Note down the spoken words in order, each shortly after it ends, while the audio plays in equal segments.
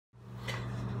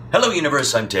Hello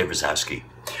universe, I'm Dave Razowsky.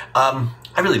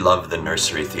 I really love the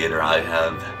nursery theater. I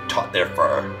have taught there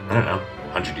for, I don't know,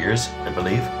 100 years, I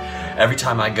believe. Every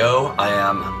time I go, I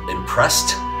am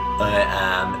impressed, I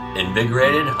am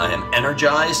invigorated, I am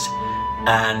energized,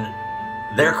 and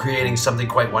they're creating something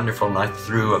quite wonderful, and I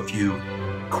threw a few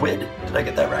quid, did I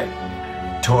get that right?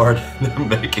 Toward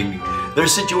making their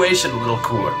situation a little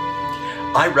cooler.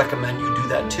 I recommend you do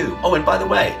that too. Oh, and by the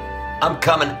way, I'm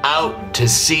coming out to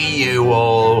see you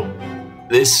all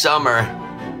this summer.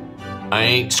 I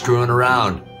ain't screwing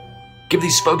around. Give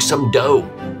these folks some dough.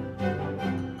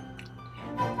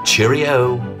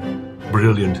 Cheerio.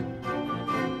 Brilliant.